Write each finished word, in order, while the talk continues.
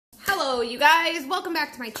Hello you guys, welcome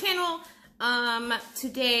back to my channel.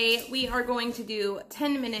 Today we are going to do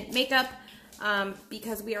 10-minute makeup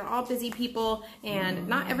because we are all busy people and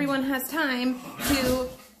not everyone has time to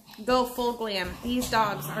go full glam. These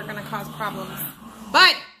dogs are gonna cause problems,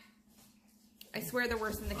 but I swear they're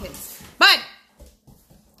worse than the kids. But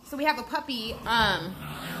so we have a puppy,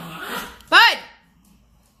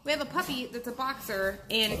 we have a puppy that's a boxer,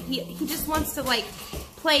 and he just wants to like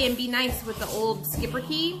play and be nice with the old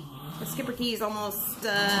Schipperke. The Schipperke is almost,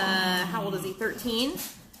 how old is he, 13?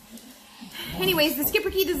 Anyways, the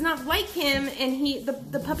Schipperke does not like him, and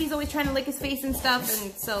the puppy's always trying to lick his face and stuff,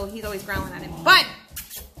 and so he's always growling at him. But,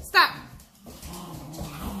 stop.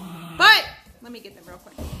 But, let me get them real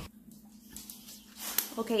quick.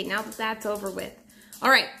 Okay, now that that's over with. All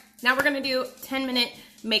right, now we're gonna do 10-minute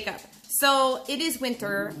makeup. So, it is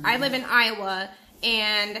winter. I live in Iowa,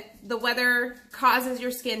 and the weather causes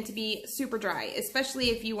your skin to be super dry,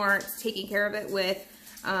 especially if you aren't taking care of it with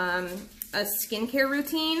a skincare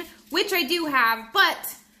routine, which I do have.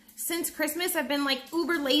 But since Christmas, I've been like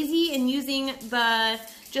uber lazy and using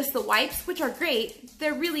just the wipes, which are great.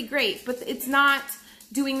 They're really great, but it's not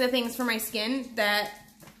doing the things for my skin that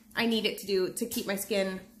I need it to do to keep my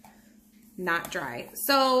skin not dry.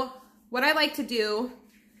 So what I like to do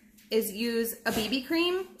is use a BB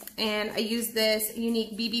cream, and I use this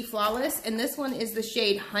Younique BB Flawless, and this one is the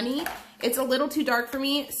shade Honey. It's a little too dark for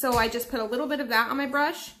me, so I just put a little bit of that on my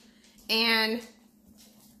brush and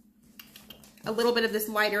a little bit of this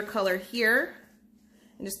lighter color here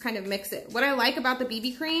and just kind of mix it. What I like about the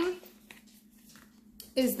BB cream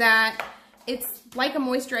is that it's like a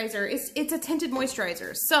moisturizer. It's a tinted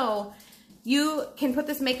moisturizer, so you can put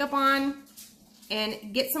this makeup on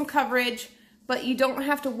and get some coverage, but you don't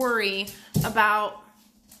have to worry about,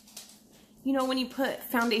 you know, when you put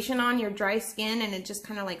foundation on your dry skin and it just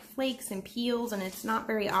kind of like flakes and peels and it's not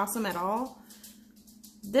very awesome at all.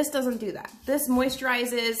 This doesn't do that. This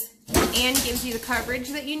moisturizes and gives you the coverage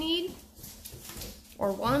that you need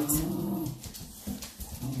or want.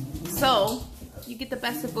 So you get the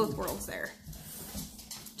best of both worlds there.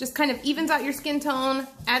 Just kind of evens out your skin tone,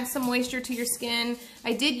 adds some moisture to your skin.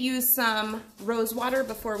 I did use some rose water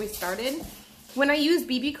before we started. When I use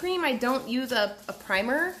BB cream, I don't use a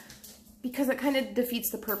primer because it kind of defeats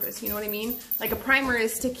the purpose, you know what I mean? Like a primer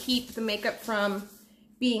is to keep the makeup from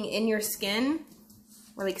being in your skin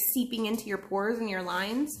or like seeping into your pores and your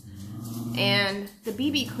lines. And the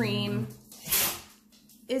BB cream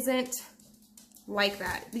isn't like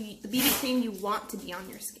that. The BB cream you want to be on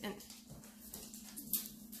your skin.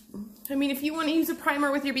 I mean, if you want to use a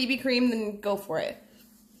primer with your BB cream, then go for it.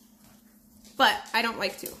 But I don't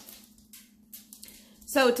like to.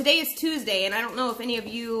 So today is Tuesday, and I don't know if any of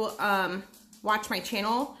you watch my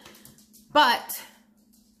channel, but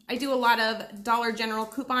I do a lot of Dollar General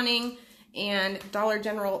couponing and Dollar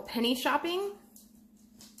General penny shopping.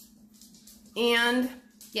 And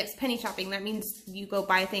yes, penny shopping, that means you go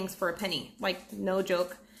buy things for a penny. Like, no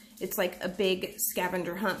joke, it's like a big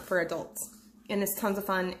scavenger hunt for adults. And it's tons of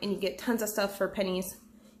fun, and you get tons of stuff for pennies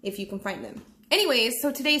if you can find them. Anyways,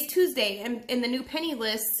 so today's Tuesday, and the new penny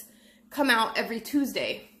lists come out every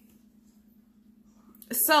Tuesday.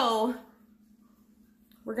 So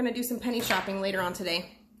we're gonna do some penny shopping later on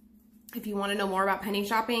today. If you wanna know more about penny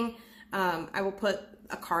shopping, I will put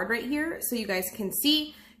a card right here so you guys can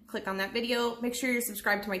see. Click on that video. Make sure you're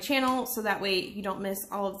subscribed to my channel so that way you don't miss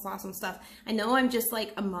all of this awesome stuff. I know I'm just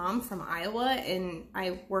like a mom from Iowa and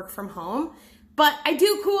I work from home, but I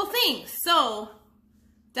do cool things. So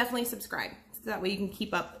definitely subscribe so that way you can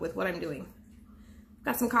keep up with what I'm doing.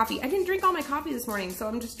 Got some coffee. I didn't drink all my coffee this morning, so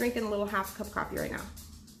I'm just drinking a little half cup coffee right now.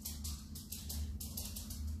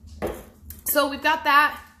 So we've got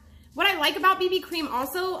that. What I like about BB cream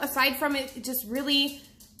also, aside from it just really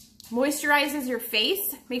moisturizes your face,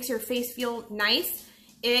 makes your face feel nice,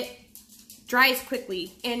 it dries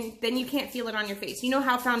quickly, and then you can't feel it on your face. You know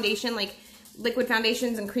how foundation, like liquid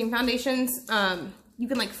foundations and cream foundations, you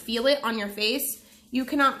can like feel it on your face? You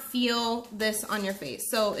cannot feel this on your face,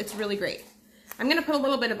 so it's really great. I'm gonna put a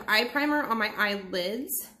little bit of eye primer on my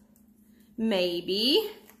eyelids, maybe.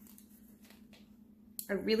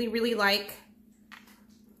 I really, really like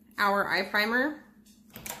our eye primer.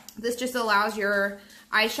 This just allows your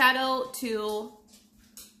eyeshadow to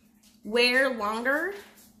wear longer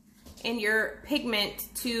and your pigment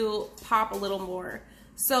to pop a little more.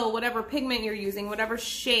 So whatever pigment you're using, whatever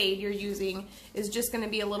shade you're using is just gonna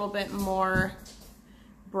be a little bit more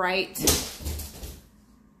bright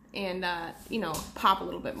and, you know, pop a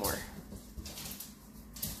little bit more.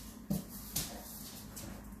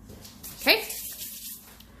 Okay?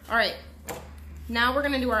 All right. now we're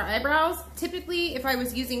gonna do our eyebrows. Typically, if I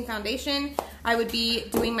was using foundation, I would be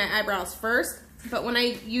doing my eyebrows first, but when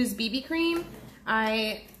I use BB cream,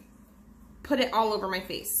 I put it all over my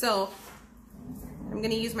face. So I'm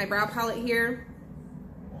gonna use my brow palette here,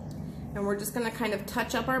 and we're just gonna kind of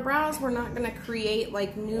touch up our brows. We're not gonna create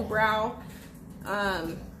like new brow,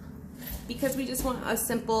 because we just want a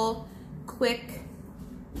simple, quick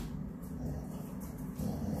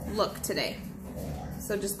look today.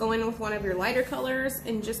 So just go in with one of your lighter colors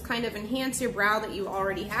and just kind of enhance your brow that you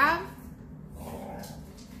already have.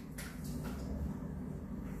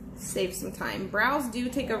 Save some time. Brows do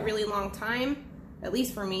take a really long time, at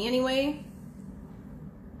least for me anyway.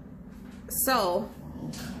 So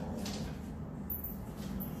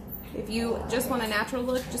if you just want a natural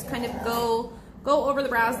look, just kind of go over the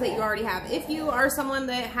brows that you already have. If you are someone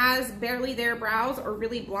that has barely there brows or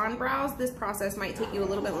really blonde brows, this process might take you a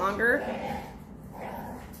little bit longer.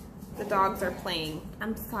 The dogs are playing.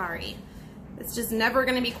 I'm sorry. It's just never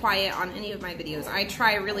gonna be quiet on any of my videos. I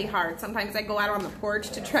try really hard. Sometimes I go out on the porch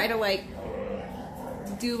to try to like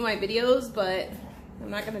do my videos, but I'm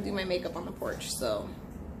not gonna do my makeup on the porch. So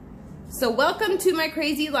welcome to my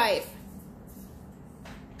crazy life.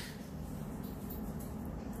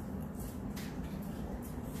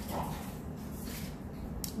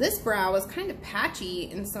 This brow is kind of patchy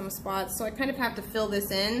in some spots, so I kind of have to fill this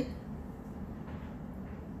in.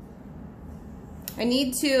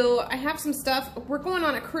 I have some stuff. We're going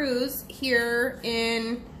on a cruise here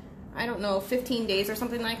in, I don't know, 15 days or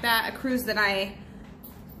something like that. A cruise that I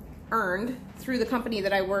earned through the company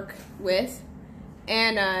that I work with.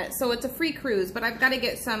 And so it's a free cruise, but I've got to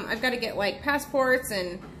get like passports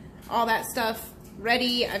and all that stuff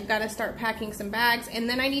ready. I've got to start packing some bags, and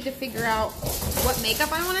then I need to figure out what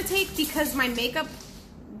makeup I want to take, because my makeup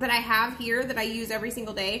that I have here that I use every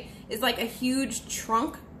single day is like a huge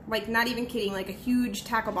trunk, like not even kidding, like a huge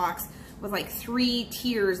tackle box with like 3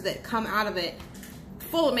 tiers that come out of it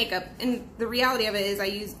full of makeup. And the reality of it is I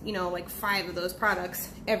use, you know, like 5 of those products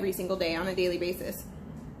every single day on a daily basis.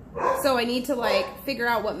 So I need to like figure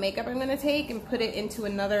out what makeup I'm going to take and put it into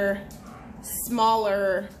another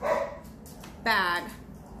smaller bag.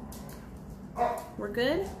 We're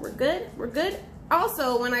good. We're good. We're good.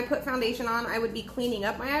 Also, when I put foundation on, I would be cleaning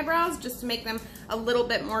up my eyebrows just to make them a little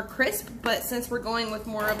bit more crisp. But since we're going with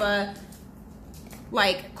more of a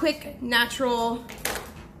like quick, natural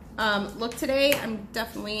look today, I'm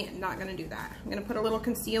definitely not gonna do that. I'm gonna put a little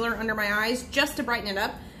concealer under my eyes just to brighten it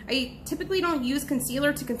up. I typically don't use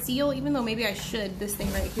concealer to conceal, even though maybe I should. This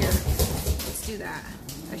thing right here. Let's do that.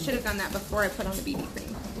 I should have done that before I put on the BB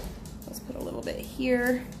cream. Let's put a little bit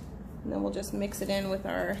here, and then we'll just mix it in with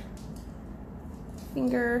our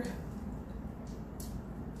finger.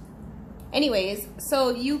 Anyways, so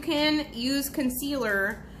you can use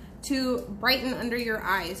concealer to brighten under your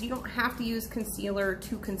eyes. You don't have to use concealer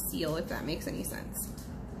to conceal, if that makes any sense.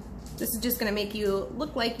 This is just gonna make you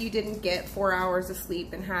look like you didn't get 4 hours of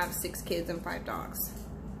sleep and have 6 kids and 5 dogs.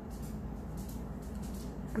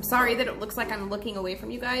 I'm sorry that it looks like I'm looking away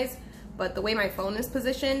from you guys, but the way my phone is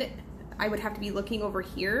positioned, I would have to be looking over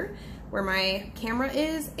here where my camera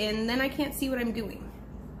is, and then I can't see what I'm doing.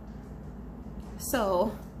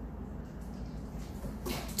 So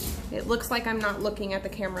it looks like I'm not looking at the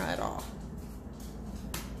camera at all.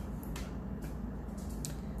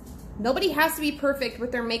 Nobody has to be perfect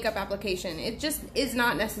with their makeup application. It just is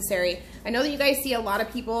not necessary. I know that you guys see a lot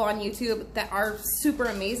of people on YouTube that are super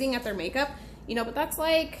amazing at their makeup, you know, but that's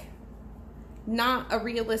like not a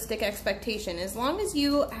realistic expectation. As long as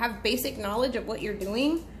you have basic knowledge of what you're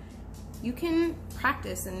doing, you can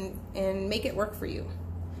practice and make it work for you.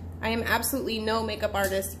 I am absolutely no makeup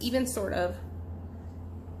artist, even sort of.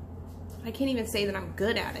 I can't even say that I'm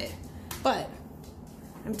good at it, but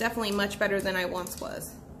I'm definitely much better than I once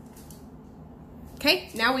was.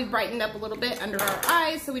 Okay, now we've brightened up a little bit under our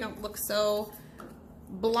eyes so we don't look so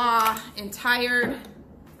blah and tired.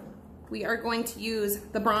 We are going to use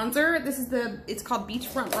the bronzer. This is it's called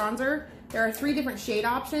Beachfront Bronzer. There are 3 different shade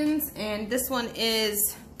options, and this one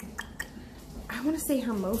is, I want to say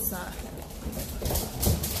Hermosa.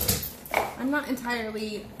 I'm not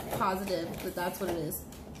entirely positive that that's what it is.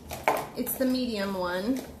 It's the medium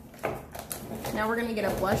one. Now we're gonna get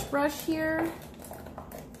a blush brush here.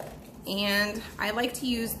 And I like to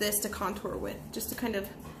use this to contour with, just to kind of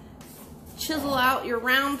chisel out your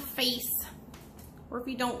round face. Or if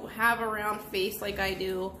you don't have a round face like I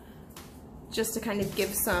do, just to kind of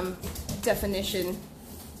give some definition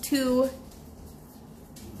to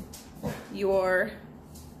your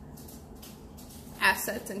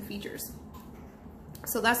assets and features.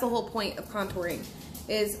 So that's the whole point of contouring,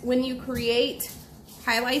 is when you create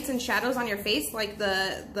highlights and shadows on your face, like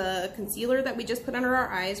the concealer that we just put under our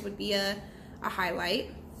eyes would be a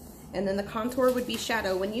highlight, and then the contour would be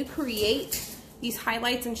shadow. When you create these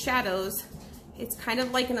highlights and shadows, it's kind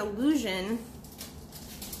of like an illusion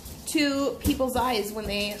to people's eyes when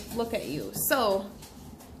they look at you. So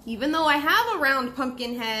even though I have a round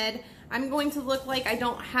pumpkin head, I'm going to look like I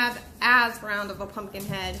don't have as round of a pumpkin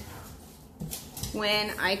head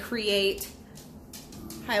when I create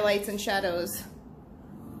highlights and shadows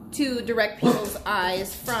to direct people's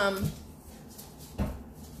eyes from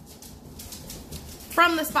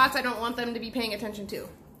the spots I don't want them to be paying attention to.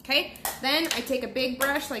 Okay, then I take a big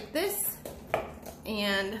brush like this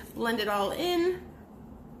and blend it all in.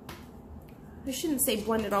 I shouldn't say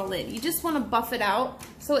blend it all in. You just want to buff it out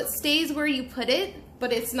so it stays where you put it,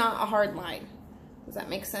 but it's not a hard line. Does that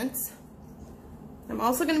make sense? I'm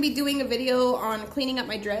also going to be doing a video on cleaning up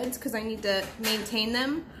my dreads because I need to maintain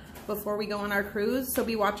them before we go on our cruise. So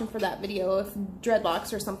be watching for that video if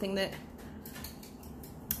dreadlocks are something that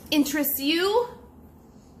interests you.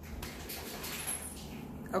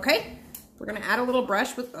 Okay, we're going to add a little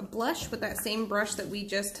blush with that same brush that we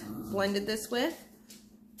just blended this with.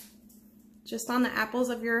 Just on the apples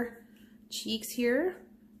of your cheeks here.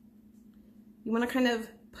 You want to kind of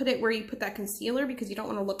put it where you put that concealer because you don't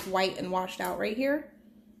want to look white and washed out right here.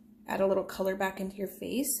 Add a little color back into your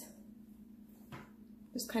face.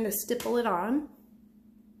 Just kind of stipple it on.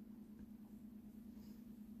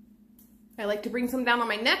 I like to bring some down on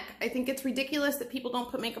my neck. I think it's ridiculous that people don't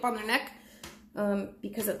put makeup on their neck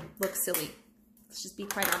because it looks silly. Let's just be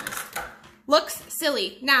quite honest. Looks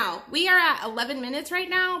silly. Now, we are at 11 minutes right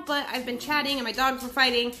now, but I've been chatting and my dogs were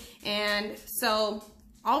fighting, and so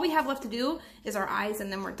all we have left to do is our eyes,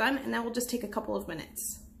 and then we're done, and then we'll just take a couple of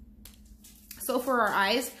minutes. So for our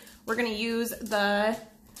eyes, we're gonna use the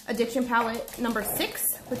Addiction Palette number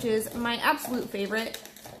 6, which is my absolute favorite.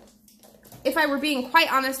 If I were being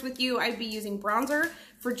quite honest with you, I'd be using bronzer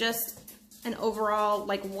for just an overall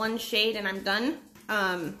like one shade and I'm done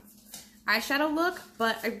eyeshadow look,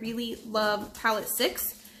 but I really love palette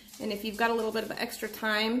 6, and if you've got a little bit of extra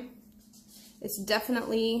time, it's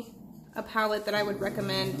definitely a palette that I would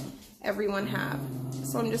recommend everyone have.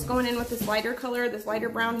 So I'm just going in with this lighter color, this lighter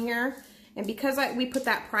brown here, and because we put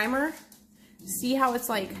that primer, see how it's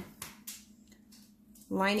like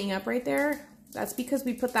lining up right there? That's because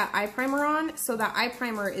we put that eye primer on, so that eye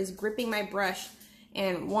primer is gripping my brush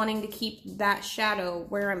and wanting to keep that shadow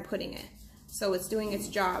where I'm putting it. So it's doing its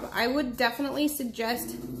job. I would definitely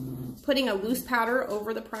suggest putting a loose powder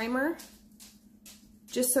over the primer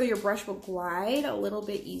just so your brush will glide a little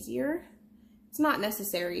bit easier. It's not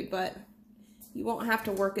necessary, but you won't have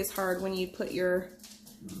to work as hard when you put your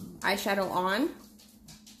eyeshadow on.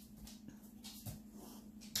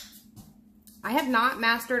 I have not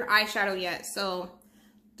mastered eyeshadow yet, so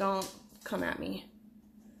don't come at me.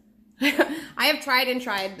 I have tried and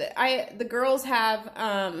tried. The girls have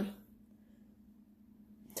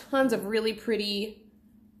tons of really pretty,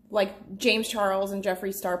 like James Charles and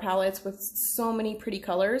Jeffree Star palettes with so many pretty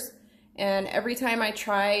colors. And every time I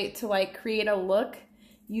try to like create a look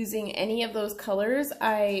using any of those colors,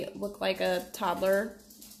 I look like a toddler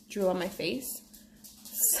drew on my face.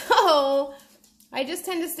 So I just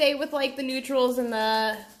tend to stay with like the neutrals and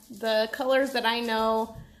the colors that I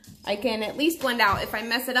know I can at least blend out. If I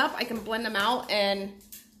mess it up, I can blend them out and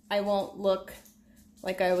I won't look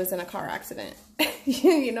like I was in a car accident.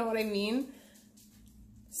 You know what I mean?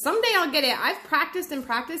 Someday I'll get it. I've practiced and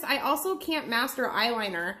practiced. I also can't master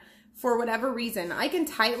eyeliner for whatever reason. I can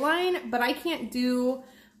tightline, but I can't do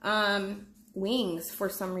wings for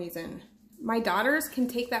some reason. My daughters can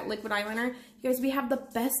take that liquid eyeliner. You guys, we have the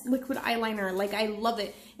best liquid eyeliner. Like, I love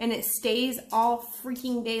it. And it stays all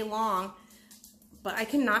freaking day long. But I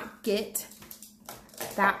cannot get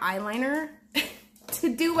that eyeliner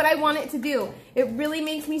to do what I want it to do. It really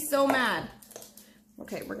makes me so mad.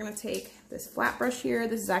 Okay, we're gonna take this flat brush here.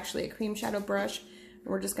 This is actually a cream shadow brush. And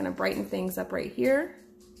we're just gonna brighten things up right here.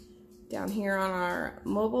 Down here on our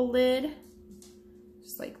mobile lid.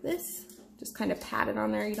 Just like this. Just kind of pat it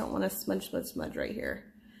on there. You don't want to smudge right here.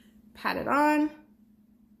 Pat it on.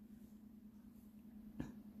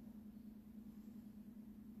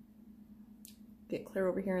 Get clear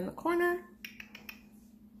over here in the corner.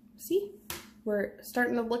 See? We're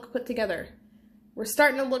starting to look put together. We're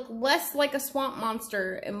starting to look less like a swamp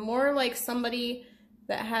monster and more like somebody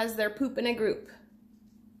that has their poop in a group.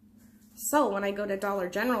 So when I go to Dollar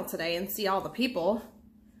General today and see all the people,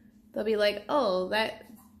 they'll be like, oh,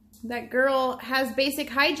 that girl has basic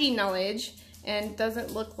hygiene knowledge and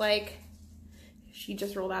doesn't look like she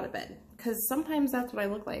just rolled out of bed. Because sometimes that's what I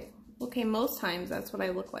look like. Okay, most times that's what I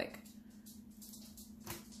look like.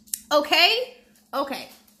 Okay? Okay.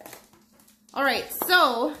 All right,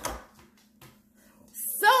 so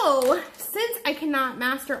since I cannot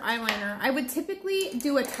master eyeliner, I would typically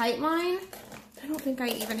do a tight line. I don't think I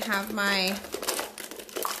even have my,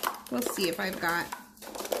 we'll see if I've got,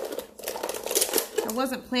 I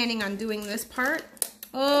wasn't planning on doing this part.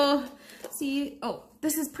 Oh, see, oh,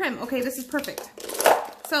 this is Prim. Okay, this is perfect.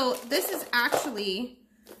 So this is actually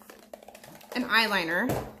an eyeliner.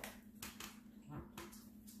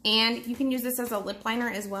 And you can use this as a lip liner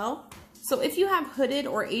as well. So if you have hooded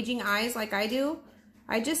or aging eyes like I do,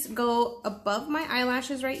 I just go above my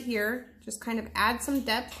eyelashes right here, just kind of add some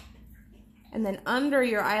depth, and then under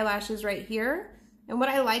your eyelashes right here. And what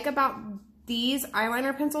I like about these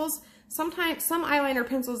eyeliner pencils, sometimes some eyeliner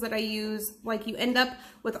pencils that I use, like you end up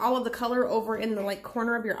with all of the color over in the like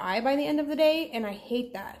corner of your eye by the end of the day, and I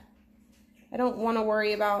hate that. I don't want to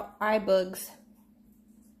worry about eye bugs.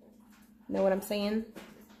 Know what I'm saying?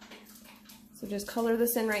 So just color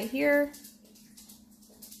this in right here.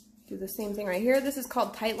 Do the same thing right here. This is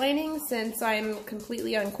called tight lining since I'm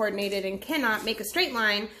completely uncoordinated and cannot make a straight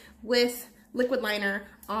line with liquid liner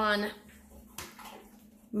on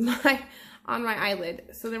my eyelid.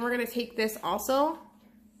 So then we're gonna take this also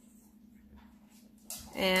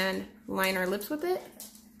and line our lips with it.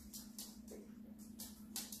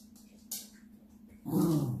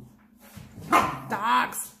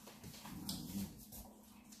 Dogs.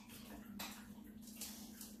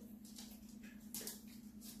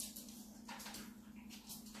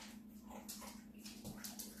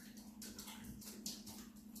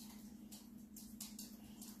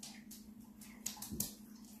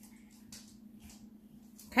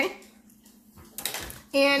 Okay,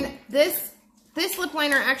 and this lip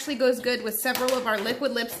liner actually goes good with several of our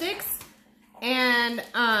liquid lipsticks and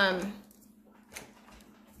our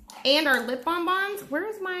lip bonbons. Where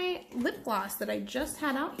is my lip gloss that I just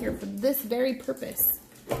had out here for this very purpose?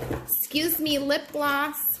 Excuse me, lip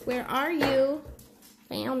gloss, where are you?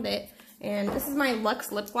 Found it. And this is my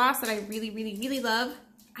Luxe lip gloss that I really, really, really love.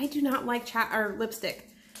 I do not like lipstick.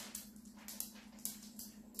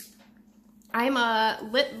 I'm a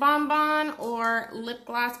lip bonbon or lip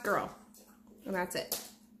gloss girl, and that's it.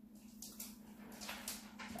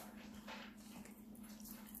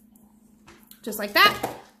 Just like that.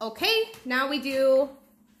 Okay, now we do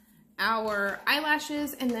our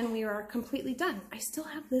eyelashes, and then we are completely done. I still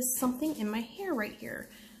have this something in my hair right here.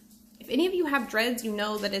 If any of you have dreads, you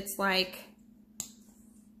know that it's like,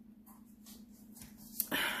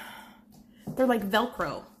 they're like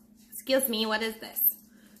Velcro. Excuse me, what is this?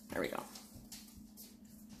 There we go.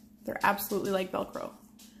 They're absolutely like Velcro.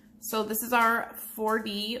 So this is our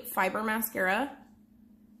 4D Fiber Mascara.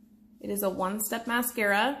 It is a one-step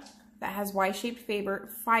mascara that has Y-shaped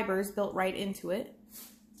fibers built right into it.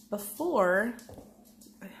 Before,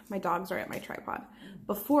 my dogs are at my tripod.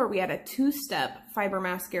 Before we had a two-step fiber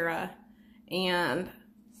mascara, and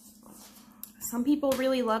some people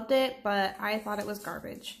really loved it, but I thought it was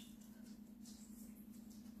garbage.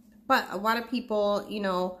 But a lot of people, you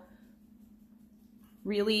know,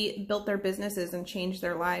 really built their businesses and changed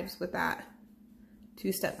their lives with that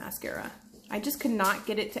two-step mascara. I just could not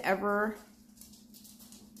get it to ever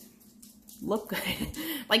look good.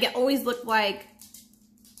 Like, it always looked like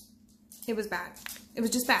it was bad. It was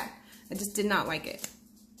just bad. I just did not like it.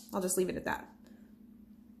 I'll just leave it at that.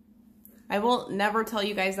 I will never tell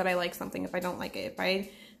you guys that I like something if I don't like it. If I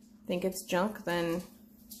think it's junk, then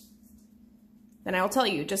I will tell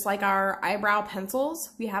you. Just like our eyebrow pencils.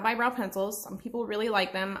 We have eyebrow pencils. Some people really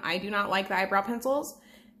like them. I do not like the eyebrow pencils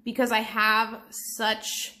because I have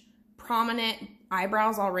such prominent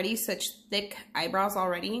eyebrows already, such thick eyebrows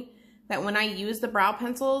already, that when I use the brow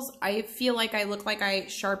pencils, I feel like I look like I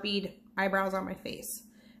Sharpied eyebrows on my face.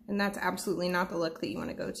 And that's absolutely not the look that you want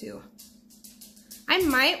to go to. I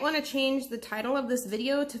might want to change the title of this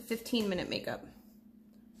video to 15-minute makeup.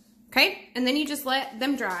 Okay, and then you just let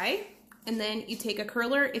them dry. And then you take a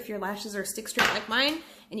curler if your lashes are stick straight like mine,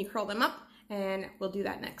 and you curl them up, and we'll do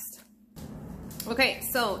that next. Okay,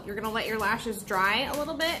 so you're gonna let your lashes dry a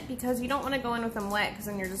little bit because you don't wanna go in with them wet because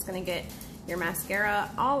then you're just gonna get your mascara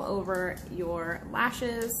all over your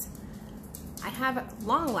lashes. I have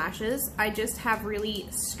long lashes, I just have really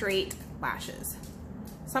straight lashes.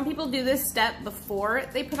 Some people do this step before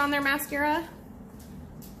they put on their mascara,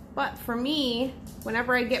 but for me,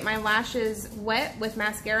 whenever I get my lashes wet with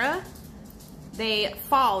mascara, they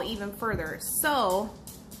fall even further. So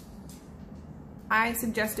I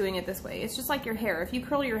suggest doing it this way. It's just like your hair. If you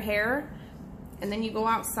curl your hair and then you go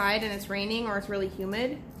outside and it's raining or it's really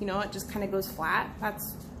humid, you know, it just kind of goes flat.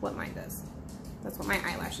 That's what mine does. That's what my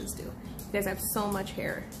eyelashes do. You guys have so much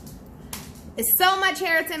hair. It's so much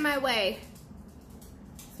hair, it's in my way.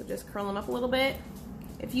 So just curl them up a little bit.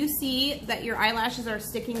 If you see that your eyelashes are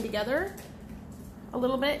sticking together a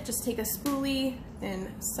little bit, just take a spoolie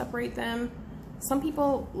and separate them. Some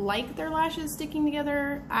people like their lashes sticking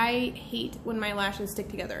together. I hate when my lashes stick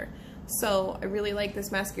together. So I really like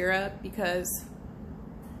this mascara because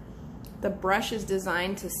the brush is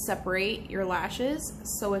designed to separate your lashes.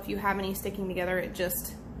 So if you have any sticking together, it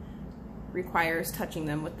just requires touching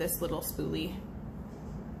them with this little spoolie.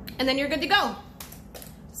 And then you're good to go.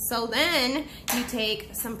 So then you take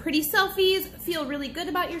some pretty selfies, feel really good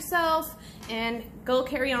about yourself, and go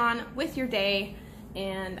carry on with your day.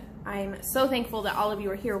 And I'm so thankful that all of you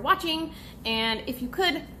are here watching. And if you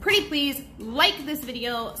could, pretty please like this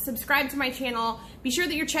video, subscribe to my channel. Be sure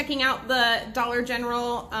that you're checking out the Dollar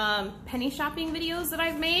General penny shopping videos that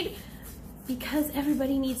I've made, because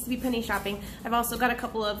everybody needs to be penny shopping. I've also got a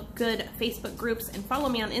couple of good Facebook groups, and follow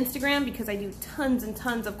me on Instagram because I do tons and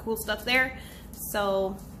tons of cool stuff there.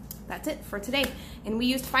 So that's it for today. And we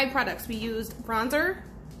used 5 products. We used bronzer,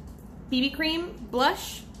 BB cream,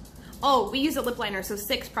 blush. Oh, we used a lip liner, so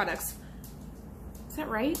 6 products. Is that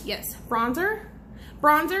right? Yes. Bronzer,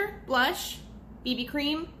 blush, BB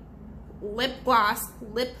cream, lip gloss,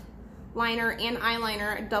 lip liner, and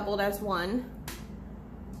eyeliner doubled as one.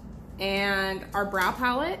 And our brow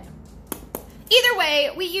palette. Either way,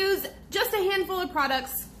 we used just a handful of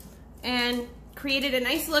products and created a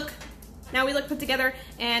nice look. Now we look put together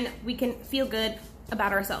and we can feel good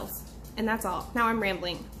about ourselves. And that's all. Now I'm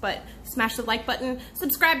rambling, but smash the like button,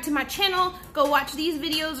 subscribe to my channel, go watch these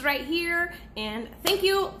videos right here, and thank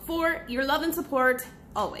you for your love and support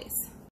always.